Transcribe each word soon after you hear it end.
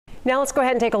Now let's go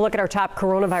ahead and take a look at our top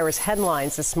coronavirus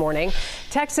headlines this morning.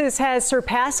 Texas has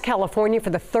surpassed California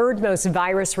for the third most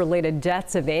virus-related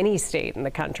deaths of any state in the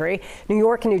country. New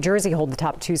York and New Jersey hold the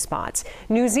top two spots.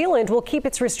 New Zealand will keep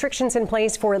its restrictions in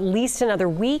place for at least another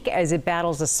week as it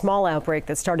battles a small outbreak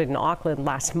that started in Auckland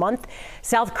last month.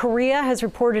 South Korea has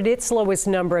reported its lowest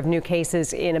number of new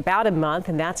cases in about a month,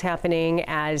 and that's happening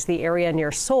as the area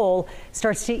near Seoul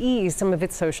starts to ease some of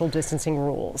its social distancing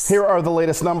rules. Here are the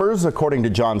latest numbers according to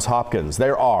Johns Hopkins.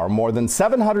 There are more than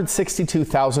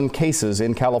 762,000 cases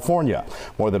in California.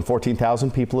 More than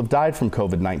 14,000 people have died from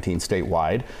COVID-19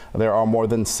 statewide. There are more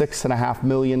than 6.5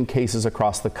 million cases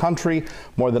across the country.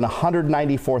 More than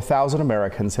 194,000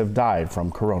 Americans have died from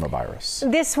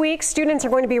coronavirus. This week, students are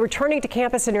going to be returning to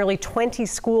campus in nearly 20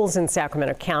 schools in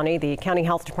Sacramento County. The county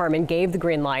health department gave the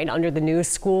green light under the new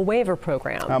school waiver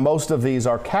program. Now, most of these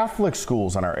are Catholic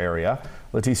schools in our area.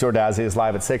 Leticia Ordazzi is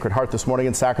live at Sacred Heart this morning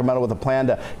in Sacramento with a plan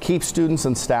to keep students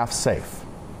and staff safe.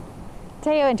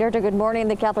 Teo and Georgia, good morning.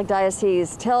 The Catholic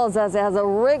Diocese tells us it has a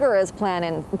rigorous plan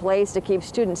in place to keep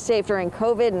students safe during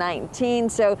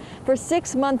COVID-19. So for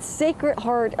 6 months, Sacred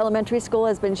Heart Elementary School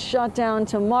has been shut down.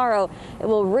 Tomorrow, it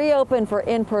will reopen for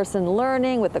in-person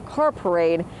learning with the car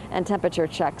parade and temperature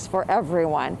checks for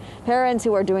everyone. Parents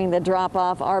who are doing the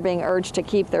drop-off are being urged to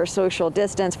keep their social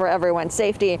distance for everyone's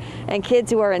safety. And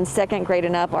kids who are in second grade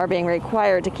and up are being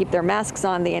required to keep their masks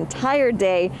on the entire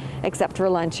day, except for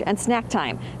lunch and snack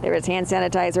time. There is hand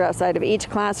sanitizer outside of each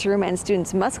classroom, and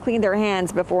students must clean their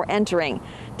hands before entering.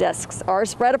 Desks are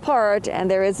spread apart, and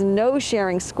there is no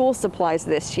sharing school supplies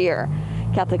this year.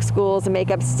 Catholic schools make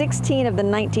up 16 of the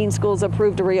 19 schools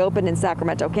approved to reopen in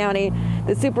Sacramento County.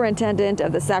 The superintendent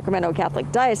of the Sacramento Catholic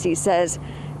Diocese says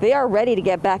they are ready to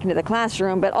get back into the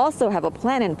classroom, but also have a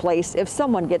plan in place if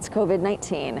someone gets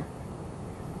COVID-19.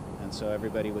 So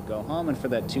everybody would go home, and for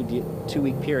that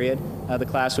two-week period, the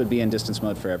class would be in distance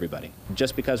mode for everybody.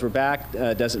 Just because we're back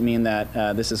doesn't mean that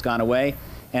this has gone away,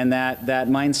 and that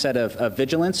mindset of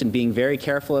vigilance and being very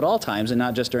careful at all times, and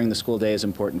not just during the school day, is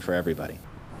important for everybody.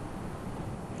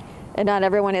 And not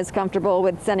everyone is comfortable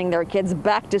with sending their kids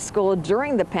back to school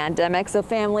during the pandemic, so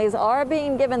families are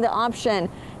being given the option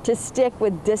to stick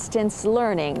with distance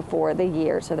learning for the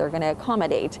year. So they're going to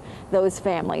accommodate those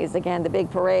families. Again, the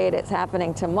big parade is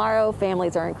happening tomorrow.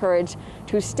 Families are encouraged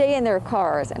to stay in their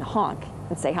cars and honk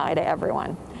and say hi to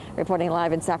everyone. Reporting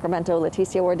live in Sacramento,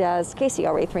 Leticia Ordaz,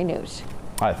 KCRA 3 News.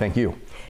 Hi, thank you.